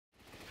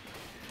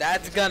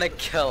That's gonna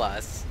kill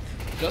us.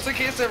 Just in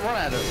case they run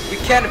at us. We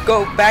can't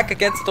go back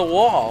against the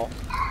wall.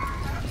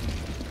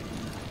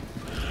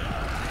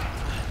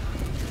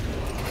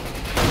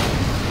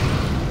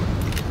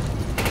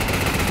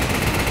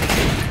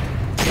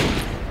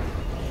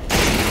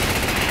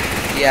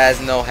 He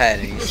has no head.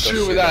 And he's still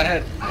Shoot without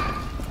head.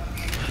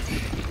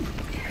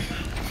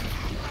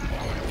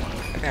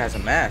 That guy has a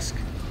mask.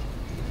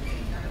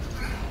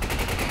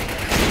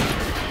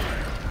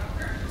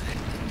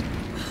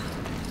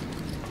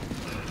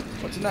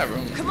 What's in that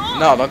room? Come on.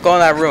 No, don't go in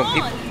that room.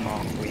 Come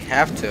on. People, oh, we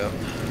have to.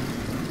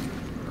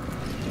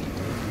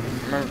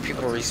 Remember,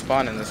 people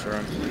respawn in this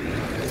room.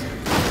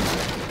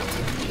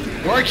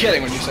 You weren't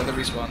kidding when you said the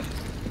respawn.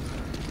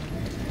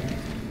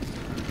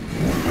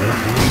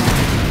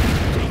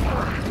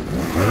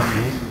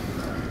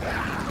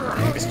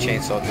 This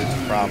chainsaw dude's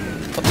a problem.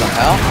 What the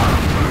hell?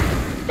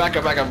 Back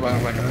up.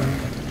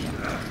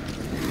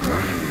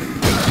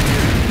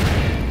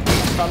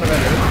 Found the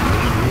vendor.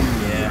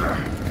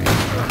 Yeah.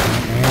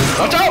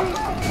 Watch out!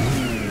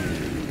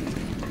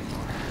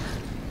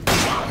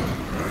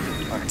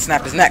 Oh,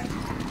 snap his neck.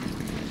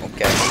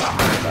 Okay.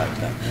 About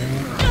that.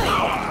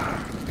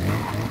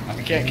 I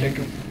can't kick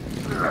him.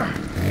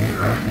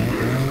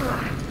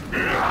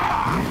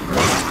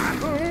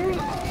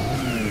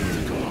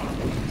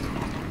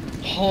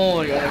 Oh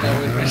my god, I got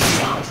with my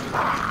shots.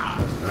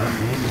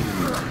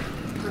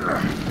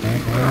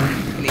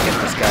 We need to get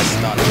this guy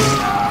stunned.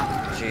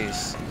 Jeez.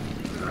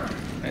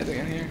 Anything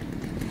in here?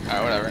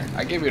 Alright, whatever.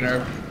 I gave you an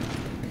herb.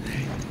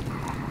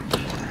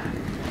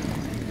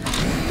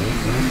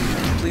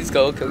 Please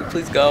go, can we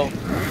please go?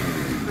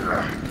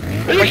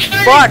 Are you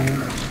kidding? Fuck!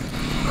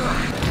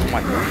 Oh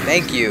my,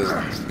 thank you.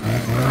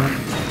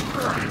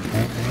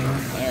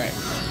 Alright.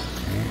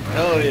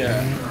 Hell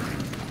yeah.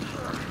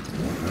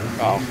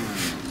 Oh.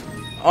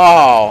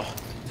 Oh!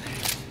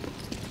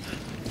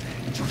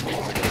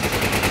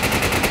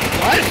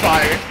 Blind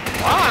fire?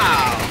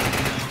 Wow!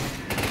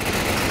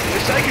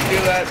 Wish I could do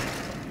that.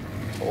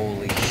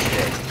 Holy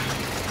shit.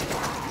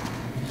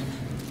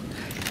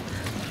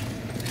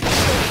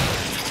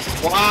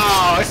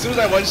 Wow! As soon as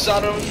I one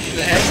shot him in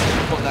the head,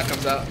 boom, that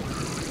comes out.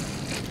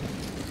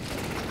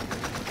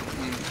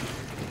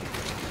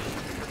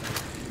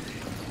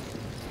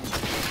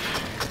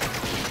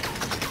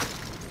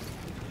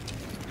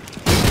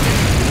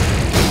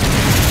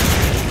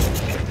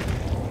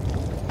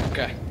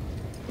 Okay.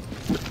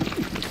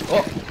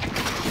 Oh!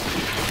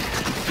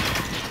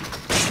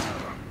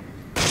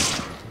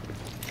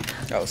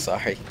 Oh,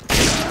 sorry.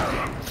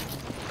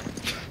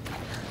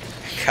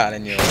 Got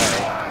in your way.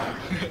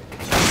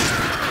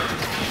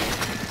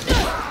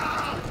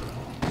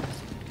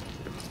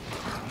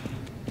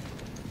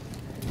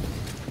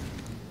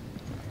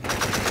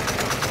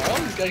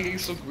 This guy getting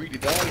so greedy,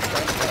 dog.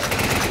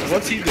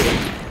 What's he doing?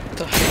 What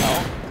the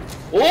hell?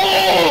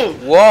 Oh!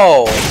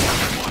 Whoa!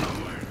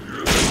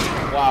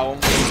 Wow.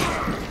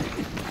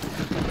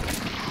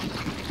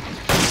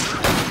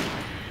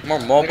 More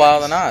mobile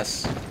than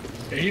us.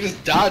 Yeah, he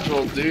just dodge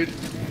rolled, dude.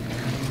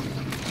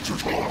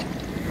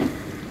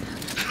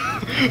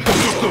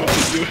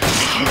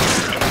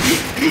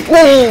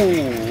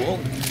 Whoa!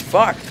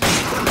 Fuck!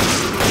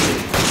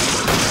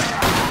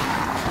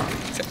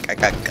 I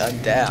got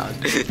gunned down.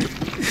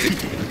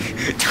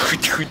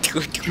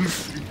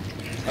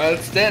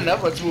 Let's stand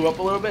up. Let's move up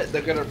a little bit.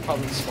 They're gonna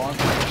probably spawn.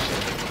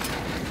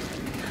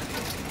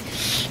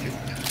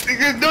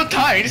 There's no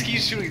time. He just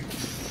keeps shooting.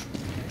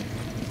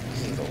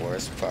 This is the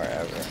worst part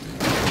ever.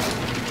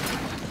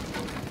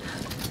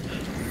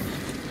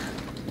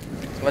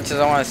 As much as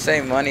I want to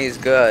say money is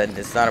good,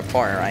 it's not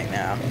important right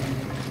now.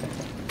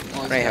 I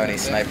don't have any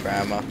sniper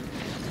ammo.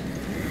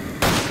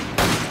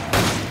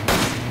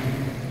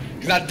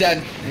 He's not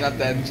dead. He's not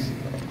dead.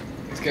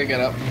 He's gonna get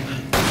up.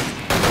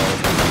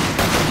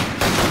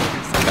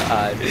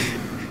 God.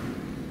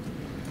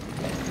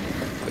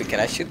 Wait, can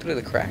I shoot through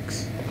the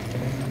cracks?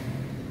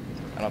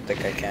 I don't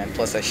think I can.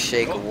 Plus, I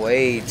shake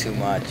way too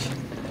much.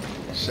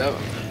 Shove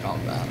him.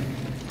 Calm down.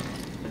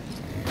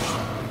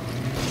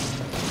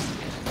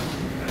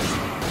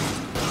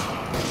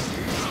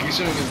 He's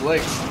shooting his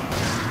legs.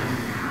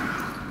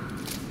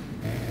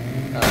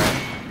 Alright.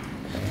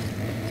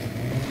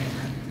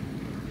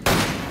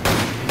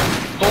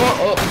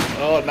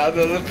 Oh, now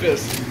they're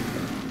pissed.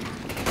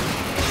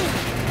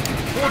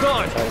 Hold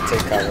on. Try to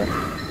take cover.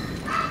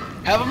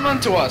 Have them run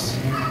to us.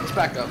 Let's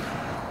back up.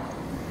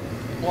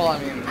 Well, I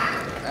mean,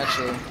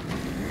 actually.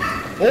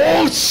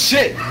 Oh,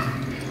 shit!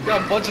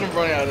 Got a bunch of them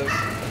running at us.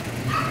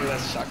 Maybe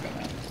that's a shotgun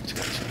now.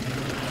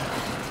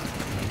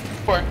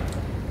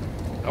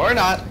 Or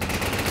not.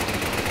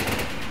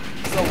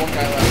 Still one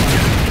guy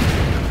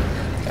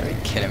left. Are you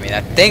kidding me?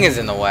 That thing is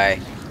in the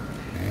way.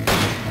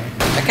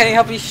 How can he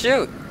help you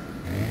shoot?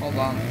 Hold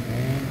on.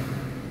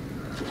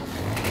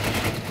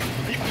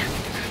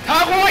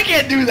 How come I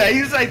can't do that?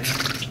 He's like,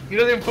 he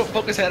doesn't even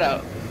poke his head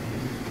out.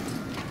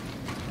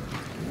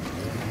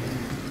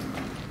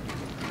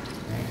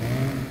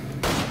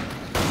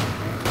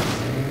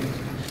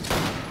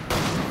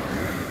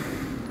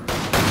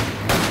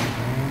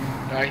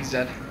 Alright, Alright, he's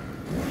dead.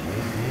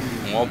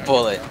 One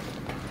bullet.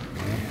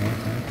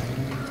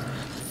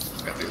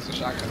 Gotta use a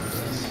shotgun for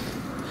this.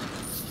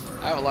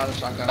 I have a lot of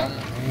shotgun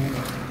ammo.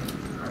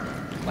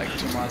 Like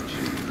too much.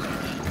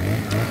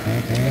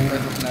 It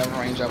doesn't have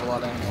range, I have a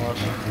lot of ammo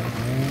left.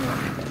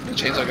 The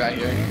chainsaw guy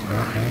here.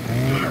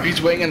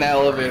 He's waiting in the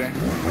elevator.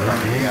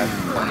 You got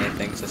plenty of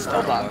things to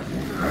stop Hold on. with.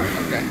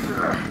 Okay.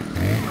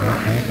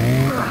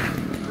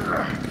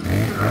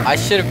 I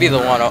should be the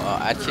one.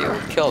 Actually, who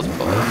kills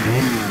bullet?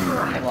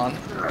 Hold on.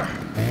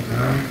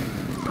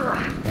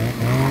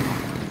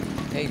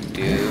 Hey, dude.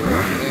 We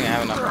don't even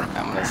have enough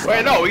ammo. to Wait,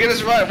 stop. no, we can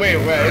just run. Wait.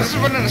 Let's just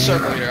run in a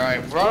circle here.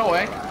 Alright, run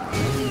away.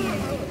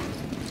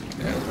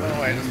 Yeah, just run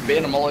away. Just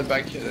bait him all the way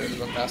back here.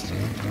 Run past him.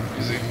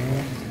 Easy.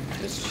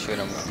 Just shoot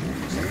him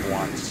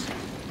once.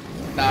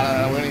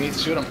 Nah, we don't need to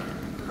shoot him.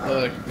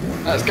 Look.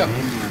 Let's go.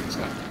 Let's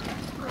go.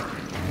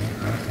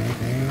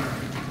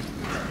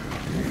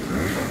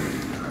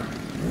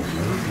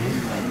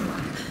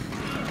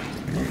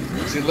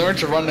 See, learn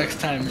to run next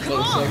time,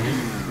 motherfucker.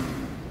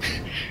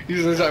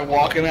 He's just like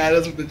walking at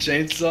us with the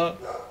chainsaw.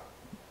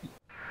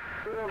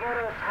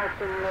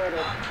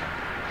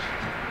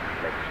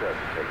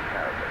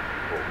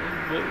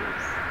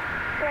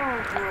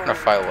 I'm gonna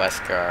fight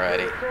Wesker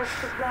already.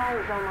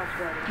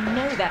 You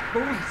know that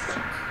voice.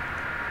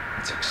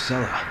 It's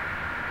Excella.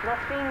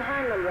 That's being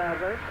handled,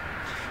 Robert.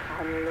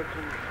 I'm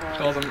looking for...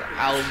 Calls him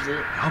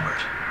Albert.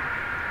 Albert.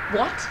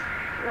 What?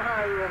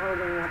 How are you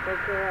holding up,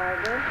 okay,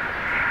 Albert?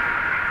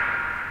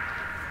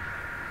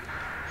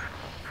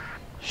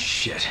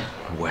 Shit.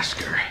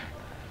 Wesker.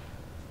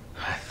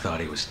 I thought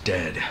he was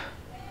dead.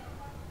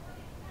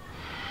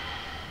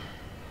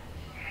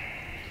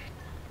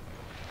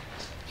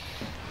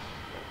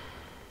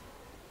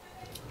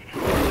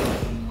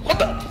 What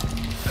the?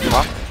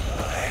 Huh?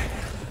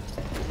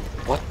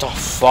 What the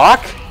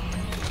fuck?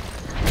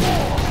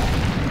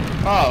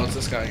 Oh, it's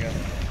this guy again.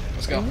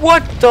 Let's go.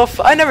 What the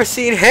I never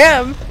seen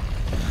him.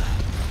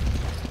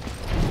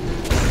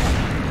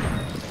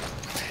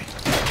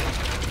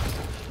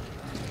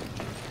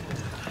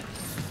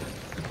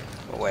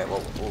 Oh, wait,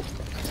 whoa,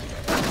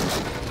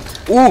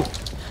 ooh.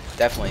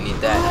 Definitely need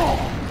that.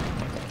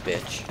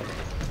 Bitch.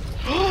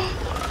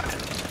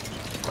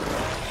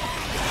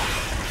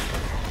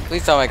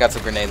 Please tell me I got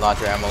some grenade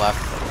launcher ammo left.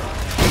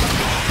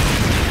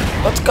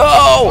 Let's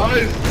go!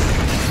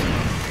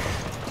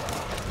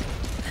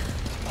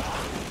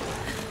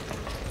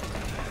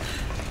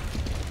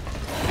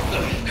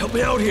 Help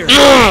me out here.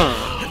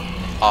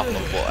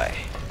 Awful boy.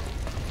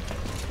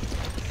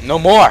 No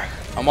more.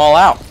 I'm all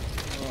out.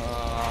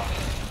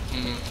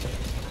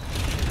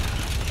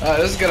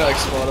 This is gonna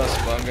explode us,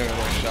 but I'm gonna get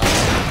a shot.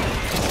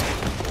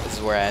 This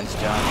is where it ends,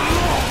 John.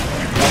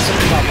 That's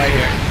something on right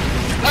here.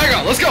 There you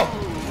go, let's go!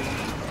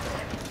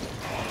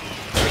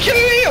 Are you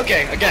kidding me?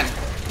 Okay, again.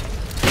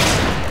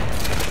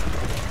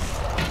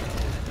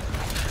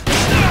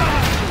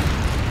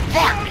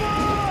 Fuck!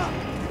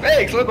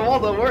 Hey, clear the wall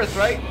the worst,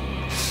 right?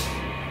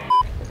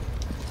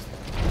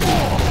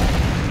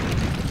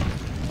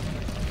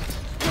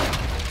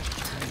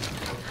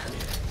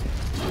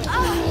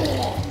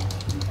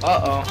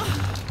 Uh-oh.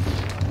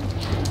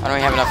 I don't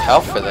even have enough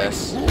health for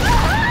this.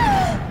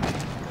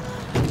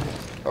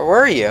 Where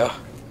were you?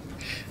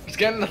 Just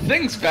getting the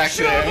things back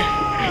there.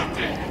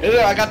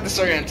 I got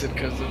disoriented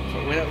because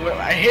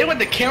I hate when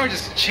the camera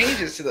just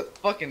changes to the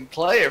fucking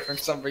player for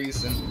some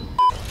reason.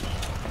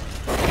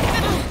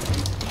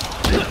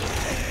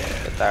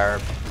 Get there.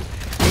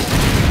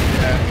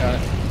 Yeah, I got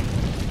it.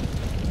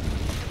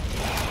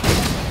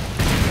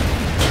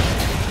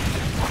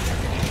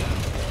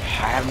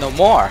 I have no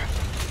more.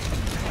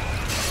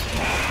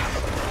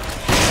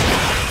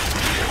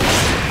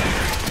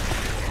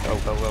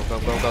 Go, go, go, go,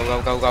 go, go,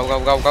 go, go, go,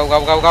 go, go,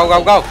 go, go, go, go,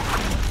 go.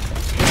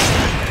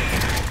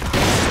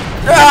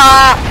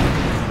 Ah!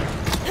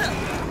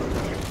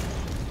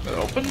 Did it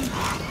open?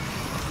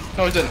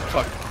 No, it didn't.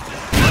 Fuck.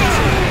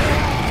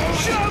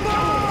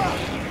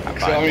 I'm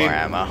buying more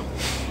ammo.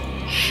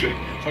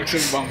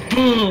 Fucking bomb.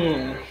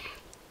 Boom!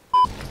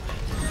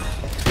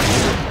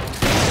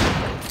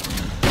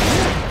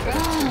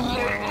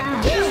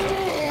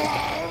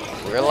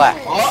 Relax.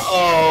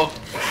 Uh-oh!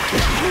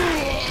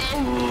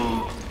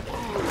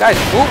 Guys,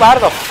 move out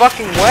of the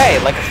fucking way.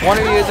 Like if one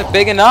of you isn't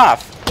big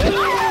enough.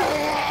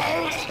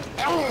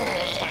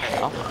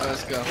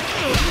 Let's go.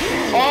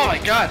 Oh my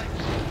god!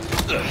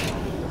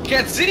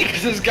 Can't see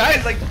because this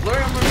guy's like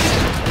blurring on my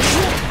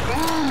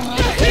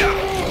Get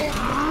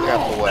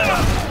out the way.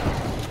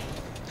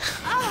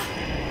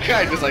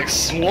 guy just like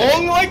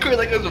swung like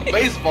it was a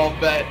baseball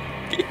bat.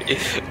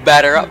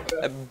 Batter up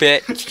a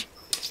bit.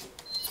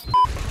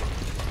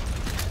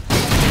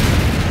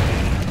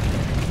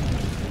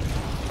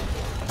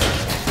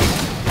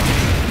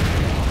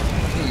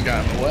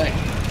 Got in the way.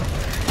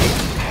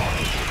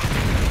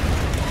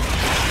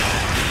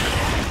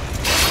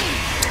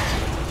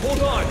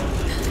 Hold on.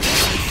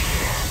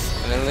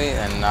 Literally,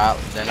 and not,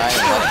 they're not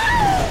even letting.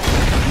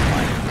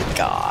 Oh my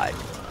god.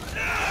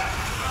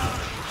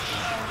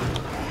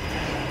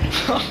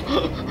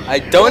 I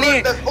don't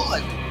even.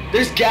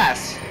 There's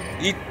gas.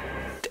 You,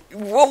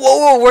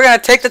 whoa, we're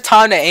gonna take the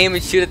time to aim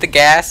and shoot at the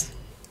gas?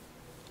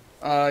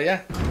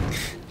 Yeah.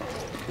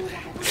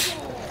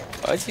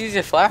 Why'd you use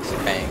your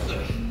flashbang?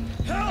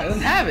 I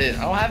didn't have it.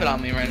 I don't have it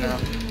on me right now.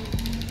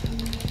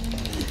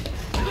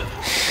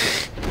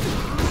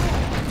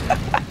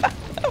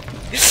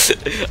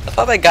 I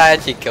thought that guy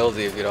actually kills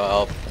you if you don't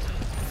help.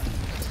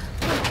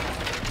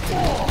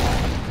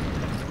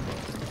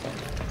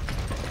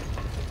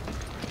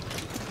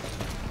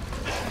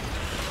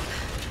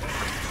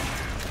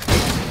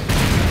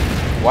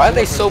 Why are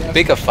they so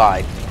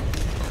bigified?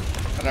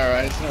 I know,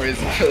 right? There's no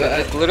reason for that.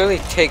 It literally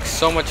takes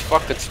so much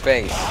fucking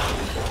space.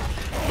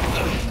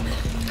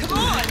 Come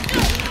on!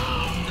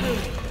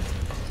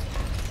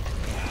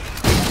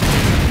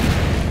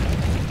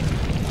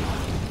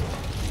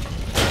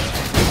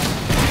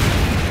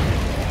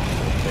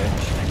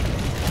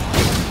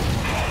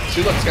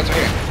 See, look, this guy's right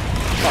here.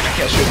 Fuck, I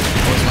can't shoot him.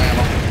 Where's my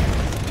ammo?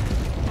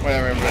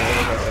 Whatever, right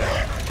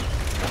there.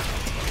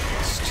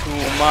 It's too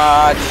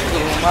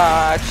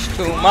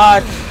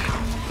much.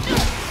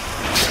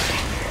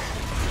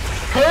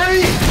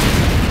 Hurry!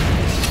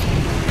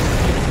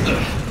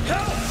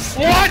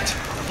 What?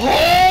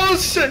 Oh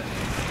shit!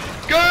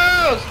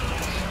 Girls!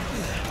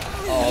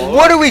 Oh.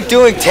 What are we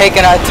doing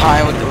taking our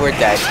time with the word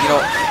dead? You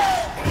know,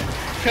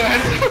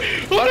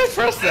 Why did I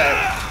press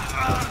that?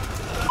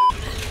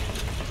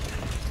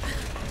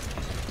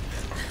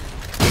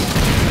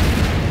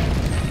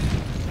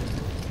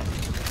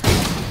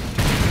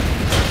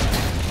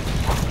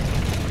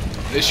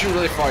 They shoot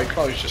really far, you could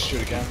probably just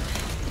shoot again.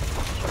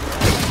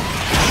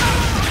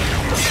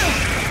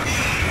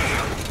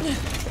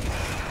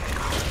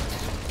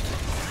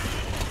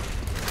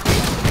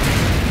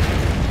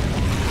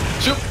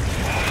 Shoot!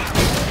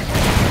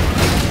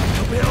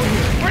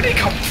 Where'd he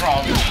come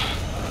from?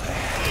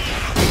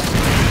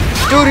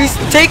 dude, he's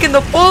taking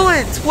the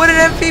bullets. What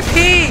an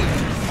MVP!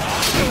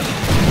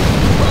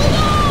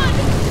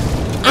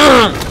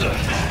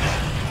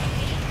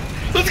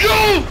 Let's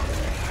go!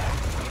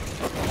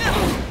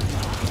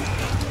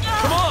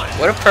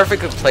 What a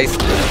perfect place.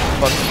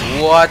 But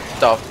what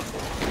the?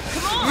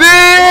 V!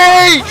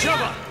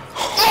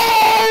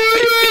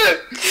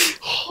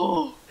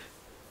 Oh!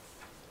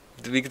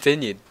 To be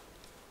continued.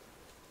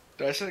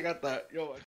 Dude, I should have got that. Yo.